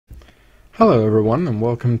Hello everyone and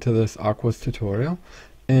welcome to this AQUAS tutorial.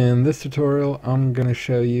 In this tutorial I'm going to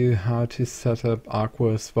show you how to set up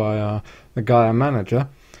AQUAS via the Gaia manager.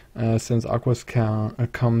 Since AQUAS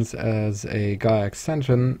comes as a Gaia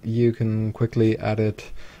extension, you can quickly add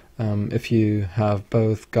it if you have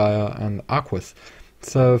both Gaia and AQUAS.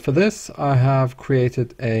 So for this I have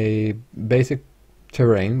created a basic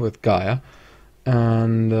terrain with Gaia,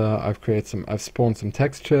 and I've spawned some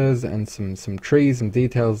textures and some trees and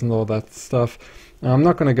details and all that stuff. Now, I'm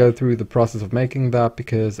not going to go through the process of making that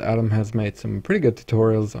because Adam has made some pretty good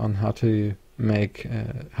tutorials on how to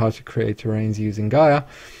create terrains using Gaia.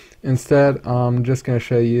 Instead, I'm just going to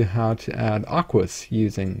show you how to add AQUAS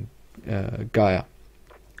using Gaia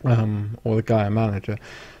or the Gaia manager.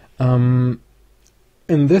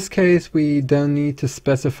 In this case, we don't need to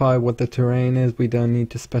specify what the terrain is. We don't need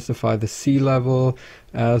to specify the sea level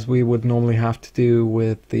as we would normally have to do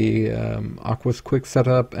with the AQUAS quick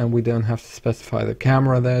setup, and we don't have to specify the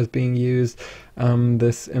camera that is being used.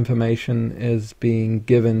 This information is being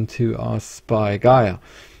given to us by Gaia.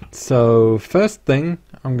 So first thing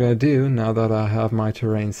I'm going to do, now that I have my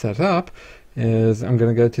terrain set up, is I'm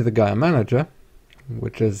going to go to the Gaia manager,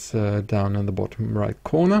 which is down in the bottom right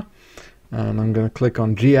corner. And I'm going to click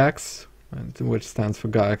on GX, which stands for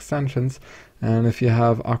Gaia Extensions, and if you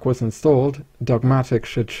have AQUAS installed, Dogmatic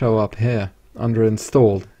should show up here under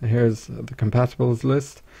Installed. Here's the compatibles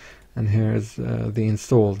list, and here's the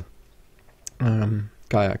installed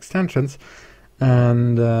Gaia Extensions.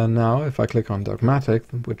 And now if I click on Dogmatic,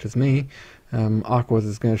 which is me, AQUAS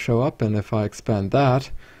is going to show up, and if I expand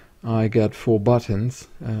that, I get 4 buttons,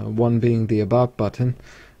 one being the About button,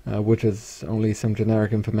 which is only some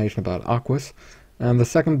generic information about AQUAS, and the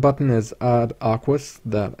second button is Add AQUAS,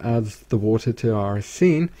 that adds the water to our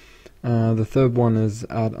scene. The third one is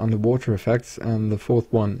Add Underwater Effects, and the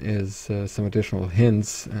fourth one is some additional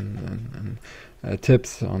hints and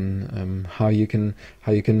tips on how you can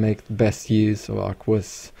make the best use of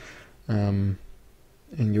AQUAS in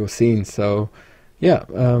your scene. So yeah,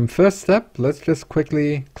 first step, let's just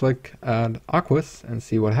quickly click Add AQUAS and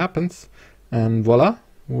see what happens, and voila,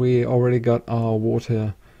 we already got our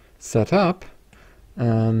water set up.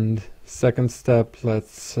 And second step,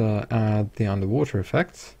 let's add the underwater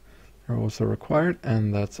effects. They're also required,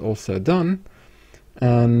 and that's also done.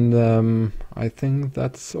 And I think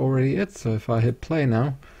that's already it. So if I hit play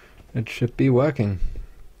now, it should be working.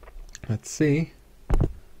 Let's see.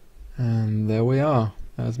 And there we are.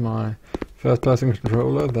 There's my first-person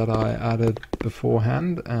controller that I added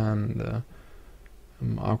beforehand, and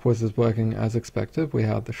AQUAS is working as expected. We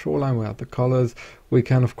have the shoreline, we have the colors. We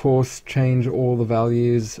can of course change all the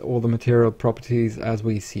values, all the material properties as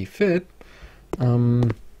we see fit.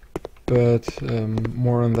 But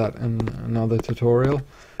more on that in another tutorial.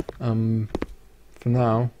 For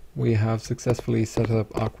now, we have successfully set up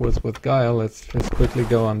AQUAS with Gaia. Let's just quickly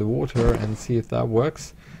go underwater and see if that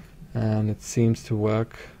works. And it seems to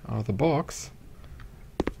work out of the box.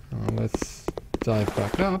 Let's dive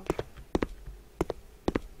back up.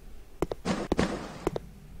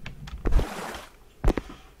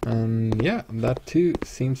 And yeah, that too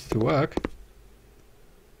seems to work.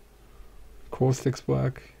 Caustics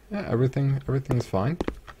work. Yeah, everything's fine.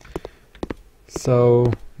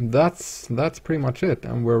 So that's pretty much it,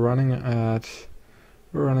 and we're running at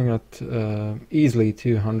easily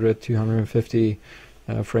 250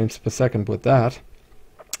 frames per second with that.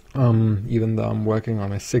 Even though I'm working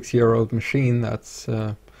on a 6-year-old machine, that's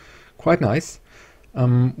quite nice.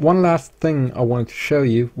 One last thing I wanted to show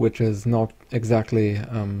you, which is not exactly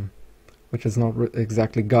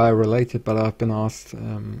Gaia related, but I've been asked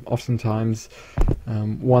oftentimes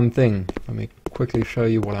one thing. Let me quickly show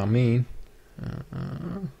you what I mean.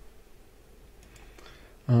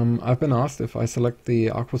 I've been asked if I select the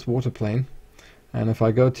AQUAS water plane, and if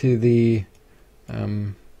I go to the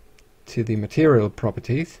material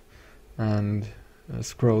properties and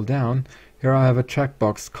scroll down, here I have a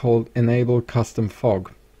checkbox called Enable Custom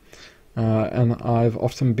Fog. And I've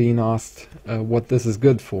often been asked what this is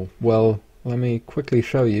good for. Well, let me quickly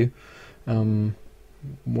show you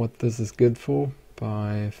what this is good for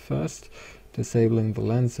by first disabling the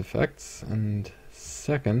lens effects, and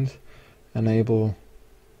second enable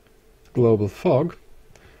global fog.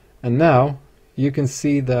 And now you can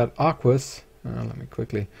see that AQUAS, let me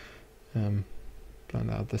quickly blend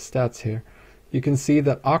out the stats here. You can see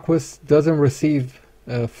that AQUAS doesn't receive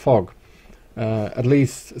fog, at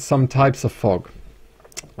least some types of fog.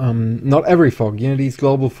 Not every fog. Unity's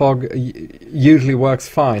global fog usually works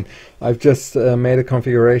fine. I've just made a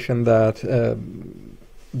configuration that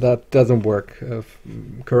that doesn't work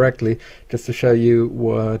correctly. Just to show you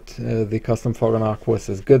what the custom fog on AQUAS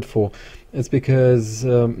is good for, it's because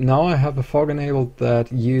now I have a fog enabled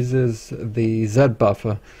that uses the Z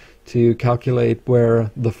buffer to calculate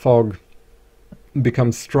where the fog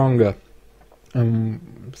becomes stronger.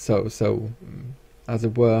 So as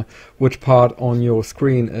it were, which part on your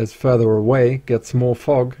screen is further away gets more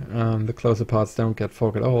fog, the closer parts don't get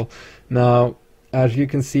fog at all. Now, as you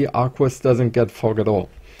can see, AQUAS doesn't get fog at all.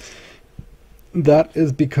 That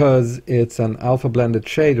is because it's an alpha blended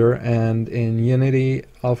shader, and in Unity,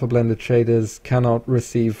 alpha blended shaders cannot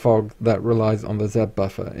receive fog that relies on the Z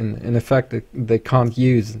buffer. In effect, they can't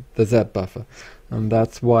use the Z buffer, and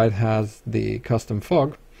that's why it has the custom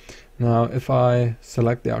fog. Now, if I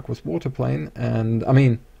select the AQUAS water plane, and I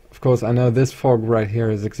mean, of course, I know this fog right here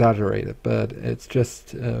is exaggerated, but it's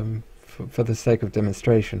just for the sake of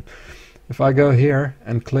demonstration. If I go here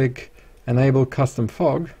and click Enable Custom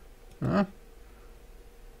Fog,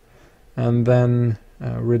 and then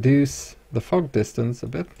reduce the fog distance a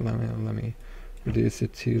bit, let me reduce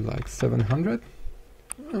it to like 700,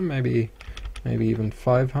 maybe even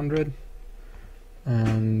 500,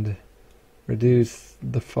 and reduce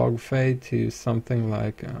the fog fade to something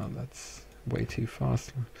like, that's way too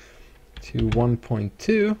fast, to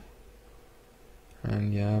 1.2,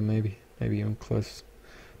 and yeah, maybe even close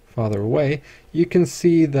farther away. You can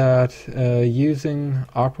see that using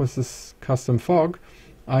AQUAS's custom fog,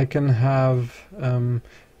 I can have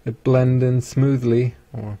it blend in smoothly,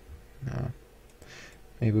 or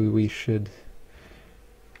maybe we should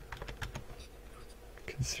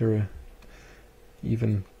consider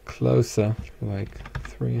even closer, like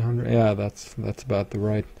 300. Yeah, that's about the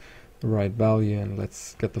right value, and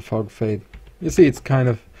let's get the fog fade. You see, it's kind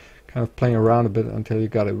of playing around a bit until you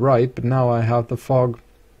got it right, but now I have the fog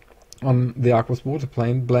on the AQUAS water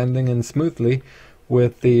plane blending in smoothly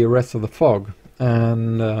with the rest of the fog.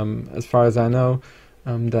 And as far as I know,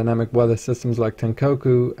 dynamic weather systems like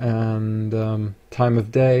Tenkoku and Time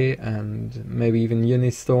of Day and maybe even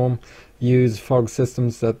Unistorm use fog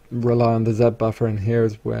systems that rely on the Z buffer, and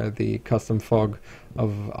here's where the custom fog of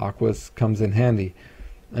AQUAS comes in handy.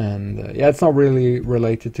 And yeah, it's not really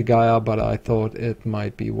related to Gaia, but I thought it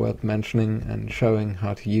might be worth mentioning and showing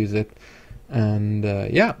how to use it. And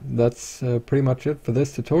yeah, that's pretty much it for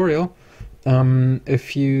this tutorial.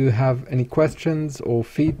 If you have any questions or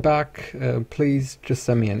feedback, please just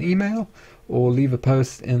send me an email or leave a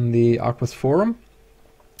post in the AQUAS forum.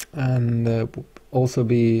 And also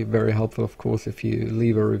be very helpful, of course, if you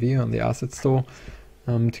leave a review on the asset store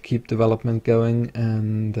to keep development going.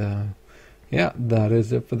 And yeah, that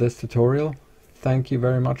is it for this tutorial. Thank you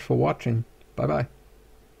very much for watching. Bye bye.